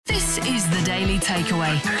This is the Daily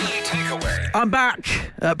Takeaway. Daily Takeaway. I'm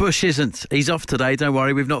back. Bush isn't. He's off today. Don't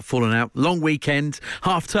worry, we've not fallen out. Long weekend,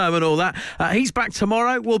 half term and all that. He's back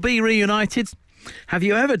tomorrow. We'll be reunited. Have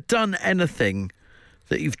you ever done anything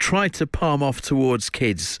that you've tried to palm off towards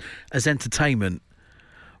kids as entertainment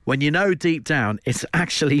when you know deep down it's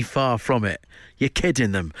actually far from it? You're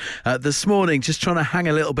kidding them. This morning, just trying to hang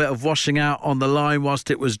a little bit of washing out on the line whilst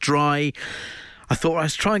it was dry, I thought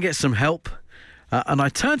I'd try and get some help. And I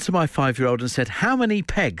turned to my 5-year-old and said, how many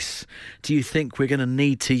pegs do you think we're going to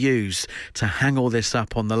need to use to hang all this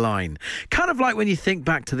up on the line? Kind of like when you think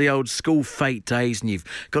back to the old school fate days and you've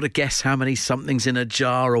got to guess how many something's in a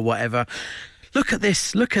jar or whatever. Look at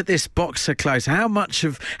this box of clothes. How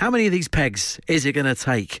many of these pegs is it going to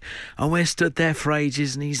take? And we're stood there for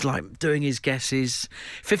ages and he's like doing his guesses.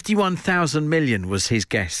 51,000 million was his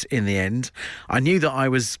guess in the end. I knew that I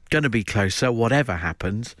was going to be closer, whatever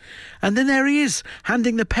happened. And then there he is,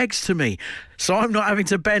 handing the pegs to me. So I'm not having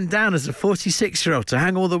to bend down as a 46-year-old to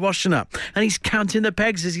hang all the washing up. And he's counting the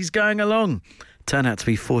pegs as he's going along. Turned out to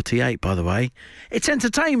be 48, by the way. It's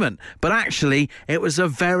entertainment, but actually it was a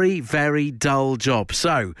very, very dull job.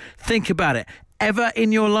 So think about it. Ever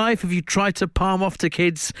in your life have you tried to palm off to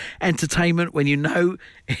kids entertainment when you know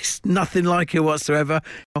it's nothing like it whatsoever?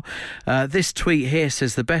 This tweet here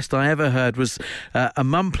says the best I ever heard was a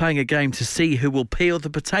mum playing a game to see who will peel the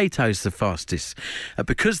potatoes the fastest.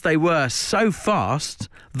 Because they were so fast,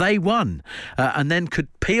 they won and then could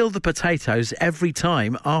peel the potatoes every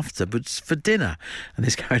time afterwards for dinner. And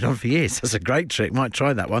this going on for years. That's a great trick. Might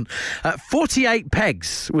try that one. 48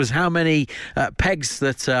 pegs was how many pegs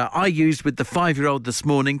that I used with the 5-year-old this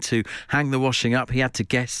morning to hang the washing up. He had to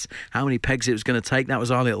guess how many pegs it was going to take. That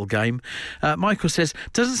was our little game. Michael says,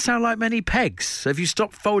 doesn't sound like many pegs. Have you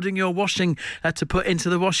stopped folding your washing to put into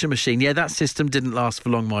the washing machine? Yeah, that system didn't last for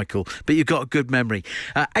long, Michael, but you've got a good memory.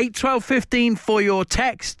 8 12 15 for your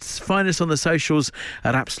texts. Find us on the socials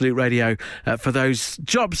at Absolute Radio for those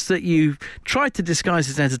jobs that you tried to disguise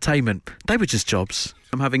as entertainment. They were just jobs.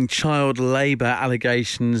 I'm having child labour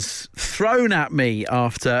allegations thrown at me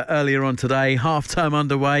after earlier on today. Half term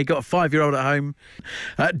underway. Got a 5-year-old at home.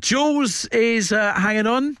 Jules is hanging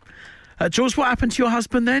on. Jules, what happened to your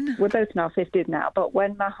husband then? We're both in our 50s now, but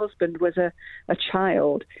when my husband was a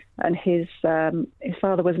child and his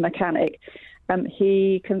father was a mechanic,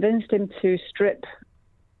 he convinced him to strip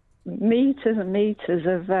meters and meters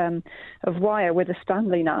of wire with a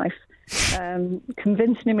Stanley knife,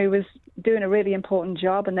 convincing him he was doing a really important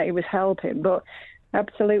job and that he was helping, but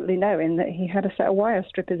absolutely knowing that he had a set of wire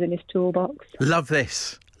strippers in his toolbox. Love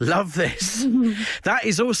this. That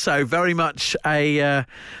is also very much a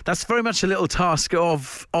little task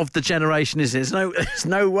of the generation, isn't it? There's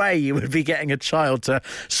no way you would be getting a child to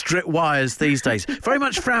strip wires these days. Very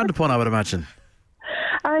much frowned upon, I would imagine.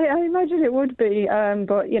 I imagine it would be,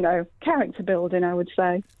 but, character building, I would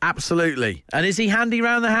say. Absolutely. And is he handy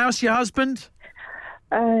around the house, your husband?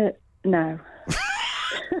 No.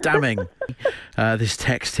 Damning. This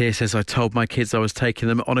text here says, I told my kids I was taking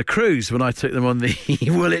them on a cruise when I took them on the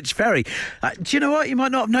Woolwich ferry. Do you know what? You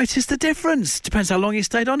might not have noticed the difference. Depends how long you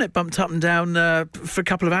stayed on it. Bumped up and down for a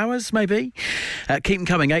couple of hours, maybe. Keep them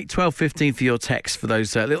coming. 8 12 15 for your text for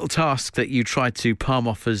those little tasks that you tried to palm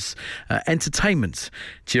off as entertainment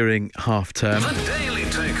during half term. The Daily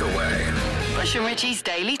Takeaway. Bush and Richie's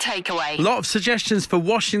Daily Takeaway. A lot of suggestions for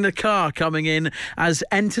washing the car coming in as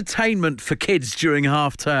entertainment for kids during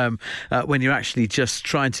half term when you're actually just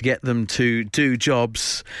trying to get them to do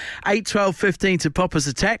jobs. 8 12 15 to pop us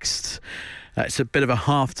a text. It's a bit of a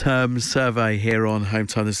half-term survey here on Home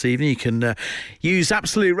Time this evening. You can use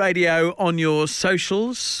Absolute Radio on your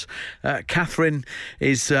socials. Catherine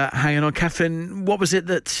is hanging on. Catherine, what was it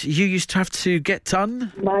that you used to have to get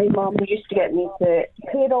done? My mum used to get me to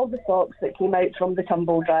clear all the socks that came out from the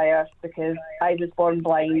tumble dryer because I was born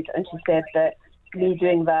blind, and she said that me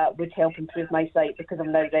doing that would help improve my sight because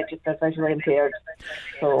I'm now registered visually impaired.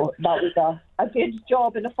 So that was a good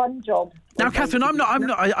job and a fun job. Now, Catherine, I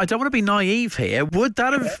don't want to be naive here. Would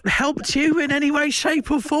that have helped you in any way,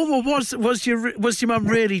 shape, or form, or was your mum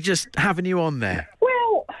really just having you on there?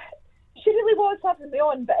 Well, she really was having me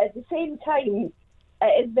on, but at the same time,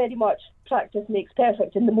 it is very much practice makes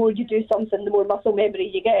perfect, and the more you do something, the more muscle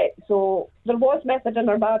memory you get. So there was method in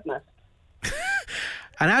her madness.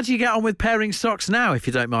 And how do you get on with pairing socks now, if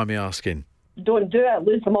you don't mind me asking? Don't do it,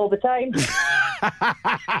 lose them all the time.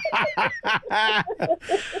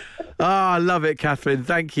 I love it, Catherine.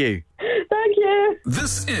 Thank you. Thank you.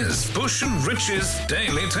 This is Bush and Rich's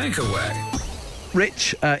Daily Takeaway.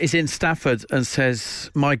 Rich is in Stafford and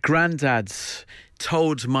says, my granddad's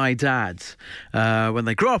told my dad when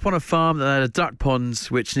they grew up on a farm that they had a duck pond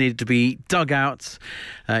which needed to be dug out.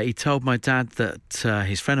 He told my dad that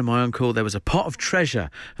his friend and my uncle, there was a pot of treasure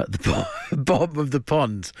at the bottom of the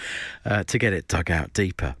pond to get it dug out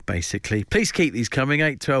deeper, basically. Please keep these coming,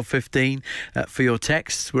 8, 12, 15 for your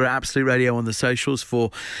texts. We're at Absolute Radio on the socials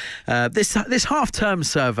for this half-term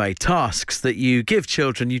survey, tasks that you give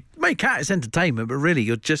children. You make out it's entertainment, but really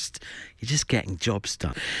you're just getting jobs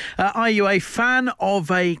done. Are you a fan of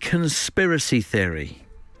a conspiracy theory?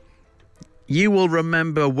 You will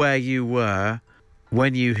remember where you were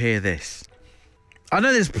when you hear this. I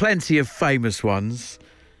know there's plenty of famous ones.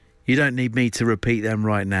 You don't need me to repeat them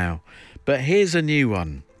right now. But here's a new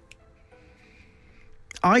one.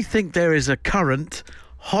 I think there is a current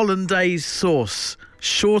Hollandaise sauce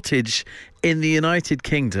shortage in the United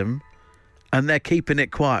Kingdom, and they're keeping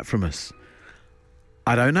it quiet from us.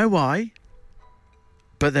 I don't know why,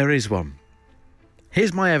 but there is one.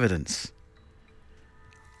 Here's my evidence.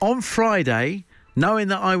 On Friday, knowing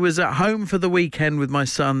that I was at home for the weekend with my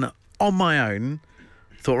son on my own,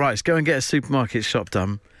 thought, right, let's go and get a supermarket shop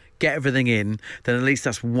done, get everything in, then at least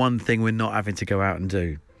that's one thing we're not having to go out and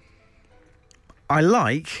do. I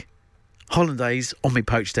like Hollandaise on my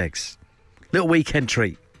poached eggs. Little weekend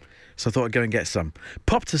treat. So I thought I'd go and get some.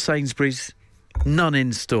 Pop to Sainsbury's, none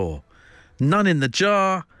in store. None in the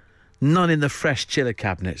jar, none in the fresh chiller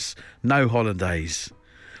cabinets. No Hollandaise.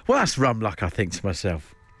 Well, that's rum luck, I think to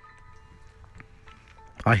myself.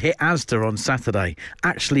 I hit Asda on Saturday.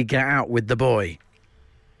 Actually get out with the boy.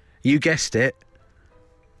 You guessed it.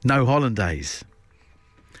 No Hollandaise.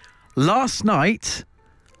 Last night,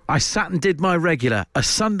 I sat and did my regular, a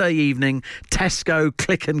Sunday evening Tesco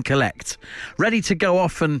click and collect. Ready to go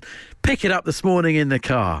off and pick it up this morning in the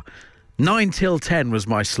car. 9 till 10 was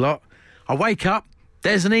my slot. I wake up,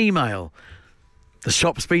 there's an email. The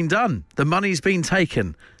shop's been done. The money's been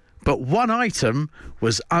taken. But one item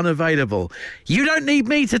was unavailable. You don't need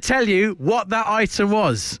me to tell you what that item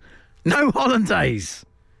was. No Hollandaise.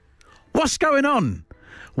 What's going on?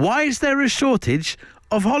 Why is there a shortage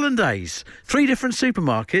of Hollandaise? 3 different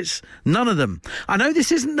supermarkets, none of them. I know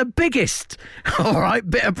this isn't the biggest, all right,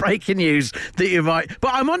 bit of breaking news that you might,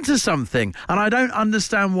 but I'm onto something and I don't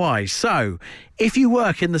understand why. So, if you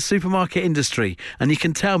work in the supermarket industry and you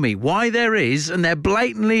can tell me why there is, and there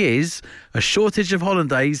blatantly is, a shortage of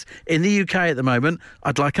Hollandaise in the UK at the moment,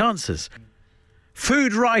 I'd like answers.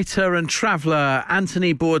 Food writer and traveller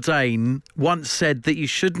Anthony Bourdain once said that you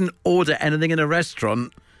shouldn't order anything in a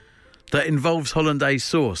restaurant that involves Hollandaise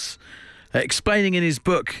sauce. Explaining in his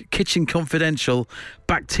book, Kitchen Confidential,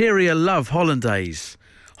 bacteria love Hollandaise.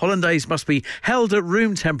 Hollandaise must be held at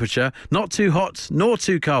room temperature, not too hot nor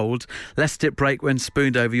too cold, lest it break when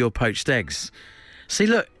spooned over your poached eggs. See,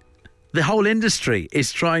 look, the whole industry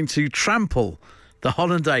is trying to trample the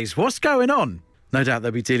Hollandaise. What's going on? No doubt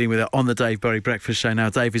they'll be dealing with it on the Dave Berry Breakfast Show. Now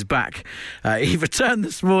Dave is back. He returned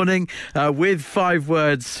this morning with 5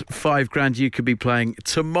 words, £5,000 you could be playing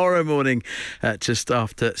tomorrow morning just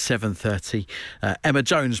after 7:30. Emma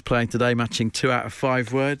Jones playing today, matching 2 out of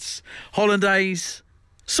 5 words. Hollandaise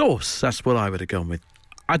sauce, that's what I would have gone with.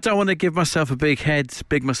 I don't want to give myself a big head,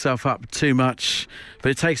 big myself up too much,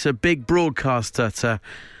 but it takes a big broadcaster to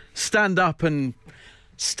stand up and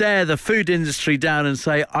stare the food industry down and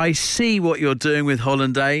say, I see what you're doing with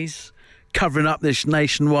Hollandaise, covering up this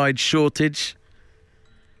nationwide shortage.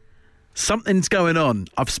 Something's going on.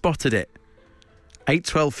 I've spotted it. 8,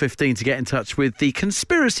 12, 15 to get in touch with the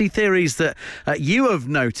conspiracy theories that you have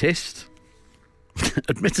noticed.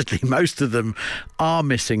 Admittedly, most of them are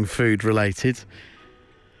missing food related.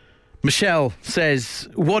 Michelle says,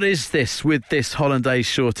 what is this with this Hollandaise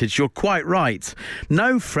shortage? You're quite right.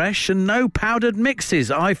 No fresh and no powdered mixes,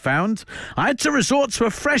 I found. I had to resort to a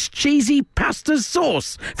fresh cheesy pasta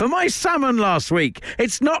sauce for my salmon last week.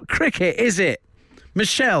 It's not cricket, is it?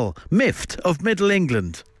 Michelle, Mift of Middle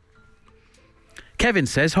England. Kevin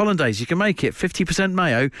says, Hollandaise, you can make it 50%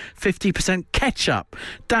 mayo, 50% ketchup,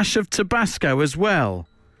 dash of Tabasco as well.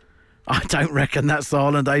 I don't reckon that's the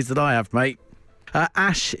Hollandaise that I have, mate.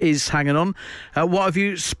 Ash is hanging on. What have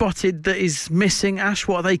you spotted that is missing, Ash?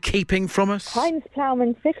 What are they keeping from us? Heinz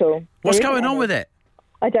Plowman's pickle. What's going on with it?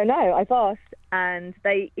 I don't know. I've asked, and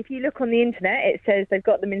if you look on the internet, it says they've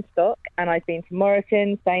got them in stock. And I've been to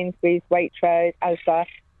Morrison, Sainsbury's, Waitrose, Asda.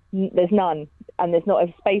 There's none, and there's not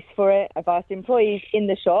a space for it. I've asked employees in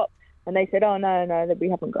the shop, and they said, "Oh no, that we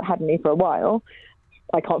haven't had any for a while."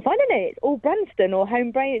 I can't find any. It's all Branston or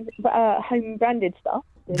home branded stuff.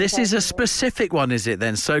 This is a specific one, is it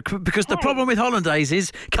then? So, because the problem with Hollandaise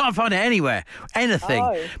is can't find it anywhere, anything.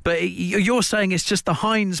 Oh. But you're saying it's just the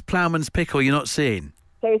Heinz Plowman's pickle you're not seeing?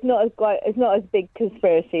 So it's not as big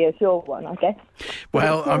conspiracy as your one, I guess.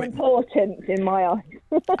 Well, it's important in my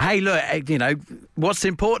eyes. Hey, look, what's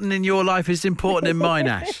important in your life is important in mine,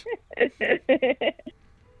 Ash.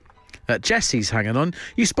 Jesse's hanging on.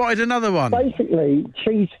 You spotted another one. Basically,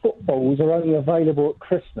 cheese footballs are only available at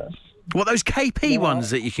Christmas. What, those KP ones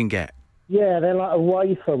that you can get? Yeah, they're like a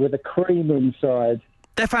wafer with a cream inside.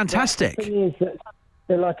 They're fantastic. The thing is that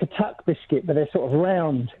they're like a tuck biscuit, but they're sort of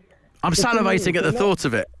round. I'm salivating at the thought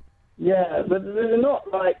of it. Yeah, but they're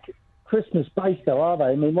not like Christmas-based, though, are they?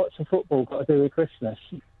 I mean, what's a football got to do with Christmas?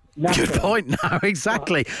 Nothing. Good point. No,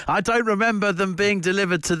 exactly. I don't remember them being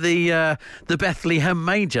delivered to the Bethlehem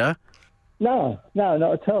manger. No, not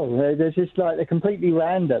at all. They're just like, they're completely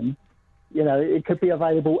random. You know, it could be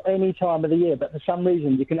available any time of the year, but for some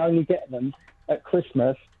reason you can only get them at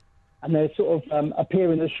Christmas, and they sort of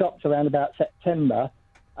appear in the shops around about September,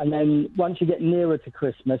 and then once you get nearer to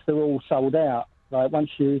Christmas, they're all sold out. Like once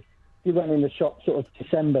you went in the shop sort of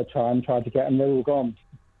December time, tried to get them, they're all gone.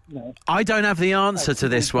 No. I don't have the answer to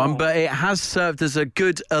this one, but it has served as a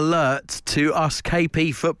good alert to us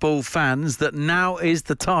KP football fans that now is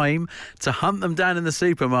the time to hunt them down in the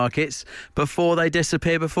supermarkets before they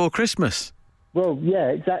disappear before Christmas. Well, yeah,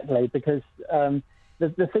 exactly, because the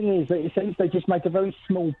thing is that it seems they just make a very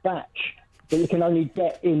small batch that you can only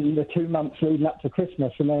get in the 2 months leading up to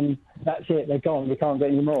Christmas, and then that's it, they're gone, we can't get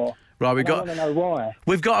any more. Right, I want to know why.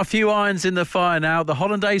 We've got a few irons in the fire now. The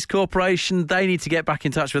Hollandaise Corporation, they need to get back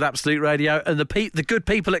in touch with Absolute Radio, and the good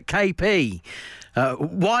people at KP.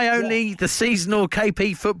 Why only the seasonal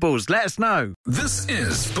KP footballs? Let us know. This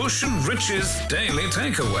is Bush and Rich's Daily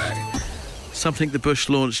Takeaway. Something the Bush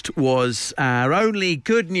launched was our only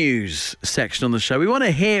good news section on the show. We want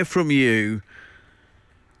to hear from you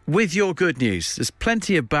with your good news. There's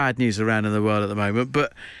plenty of bad news around in the world at the moment,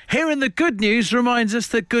 but hearing the good news reminds us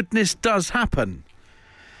that goodness does happen.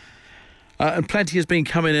 And plenty has been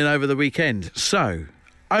coming in over the weekend. So,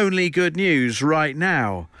 only good news right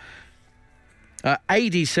now.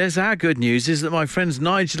 Adi says, our good news is that my friends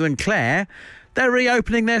Nigel and Claire, they're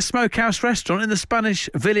reopening their smokehouse restaurant in the Spanish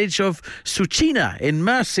village of Suchina in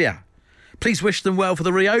Murcia. Please wish them well for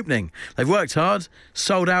the reopening. They've worked hard,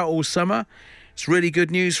 sold out all summer. It's really good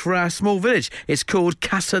news for our small village. It's called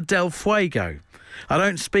Casa del Fuego. I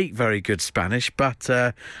don't speak very good Spanish, but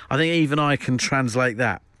I think even I can translate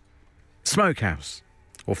that. Smokehouse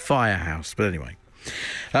or firehouse, but anyway.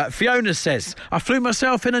 Fiona says, I flew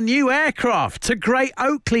myself in a new aircraft to Great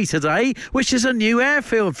Oakley today, which is a new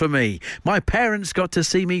airfield for me. My parents got to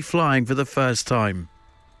see me flying for the first time.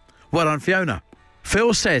 Well done, Fiona.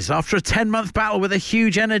 Phil says, after a 10-month battle with a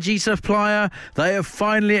huge energy supplier, they have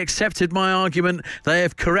finally accepted my argument. They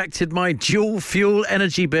have corrected my dual-fuel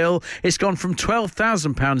energy bill. It's gone from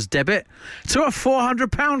 £12,000 debit to a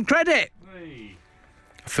 £400 credit. Hey.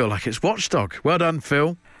 I feel like it's Watchdog. Well done,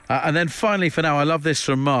 Phil. And then finally, for now, I love this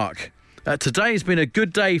from Mark. Today's been a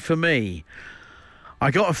good day for me.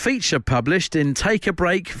 I got a feature published in Take a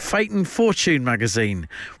Break, Fate and Fortune magazine,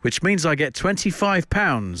 which means I get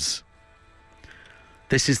 £25.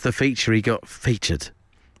 This is the feature he got featured.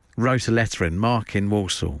 Wrote a letter in, Mark in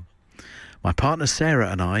Walsall. My partner Sarah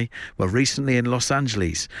and I were recently in Los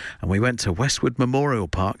Angeles, and we went to Westwood Memorial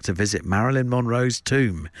Park to visit Marilyn Monroe's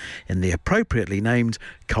tomb in the appropriately named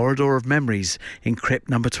Corridor of Memories in crypt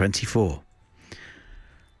number 24.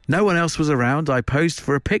 No one else was around. I posed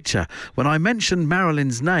for a picture. When I mentioned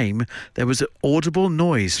Marilyn's name, there was an audible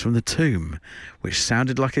noise from the tomb, which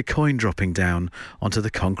sounded like a coin dropping down onto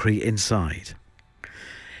the concrete inside.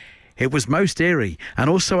 It was most eerie and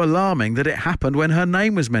also alarming that it happened when her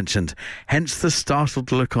name was mentioned, hence the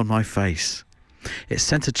startled look on my face. It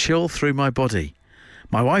sent a chill through my body.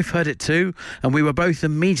 My wife heard it too, and we were both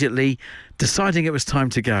immediately deciding it was time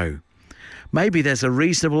to go. Maybe there's a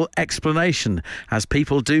reasonable explanation, as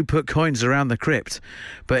people do put coins around the crypt,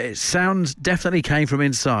 but its sound definitely came from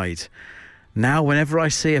inside. Now, whenever I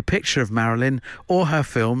see a picture of Marilyn or her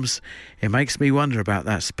films, it makes me wonder about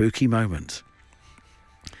that spooky moment.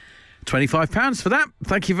 £25 for that.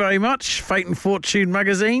 Thank you very much. Fate and Fortune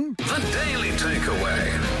magazine. The Daily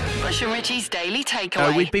Takeaway. Bush and Richie's Daily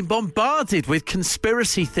Takeaway. We've been bombarded with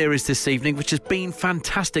conspiracy theories this evening, which has been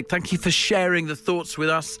fantastic. Thank you for sharing the thoughts with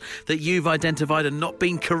us that you've identified and not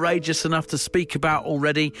been courageous enough to speak about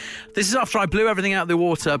already. This is after I blew everything out of the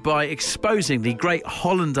water by exposing the great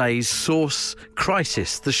Hollandaise sauce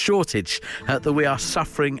crisis, the shortage that we are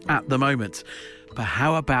suffering at the moment. But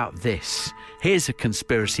how about this? Here's a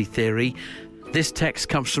conspiracy theory. This text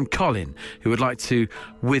comes from Colin, who would like to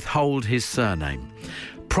withhold his surname.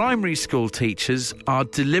 Primary school teachers are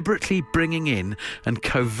deliberately bringing in and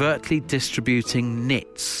covertly distributing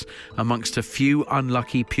nits amongst a few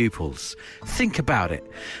unlucky pupils. Think about it.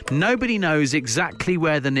 Nobody knows exactly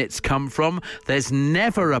where the nits come from. There's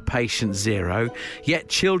never a patient zero, yet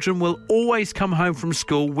children will always come home from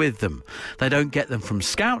school with them. They don't get them from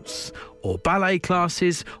Scouts or ballet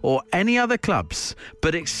classes or any other clubs,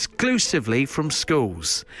 but exclusively from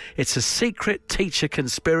schools. It's a secret teacher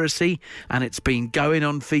conspiracy, and it's been going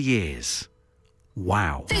on for years.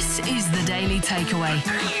 Wow. This is the Daily Takeaway.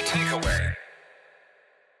 Daily Takeaway.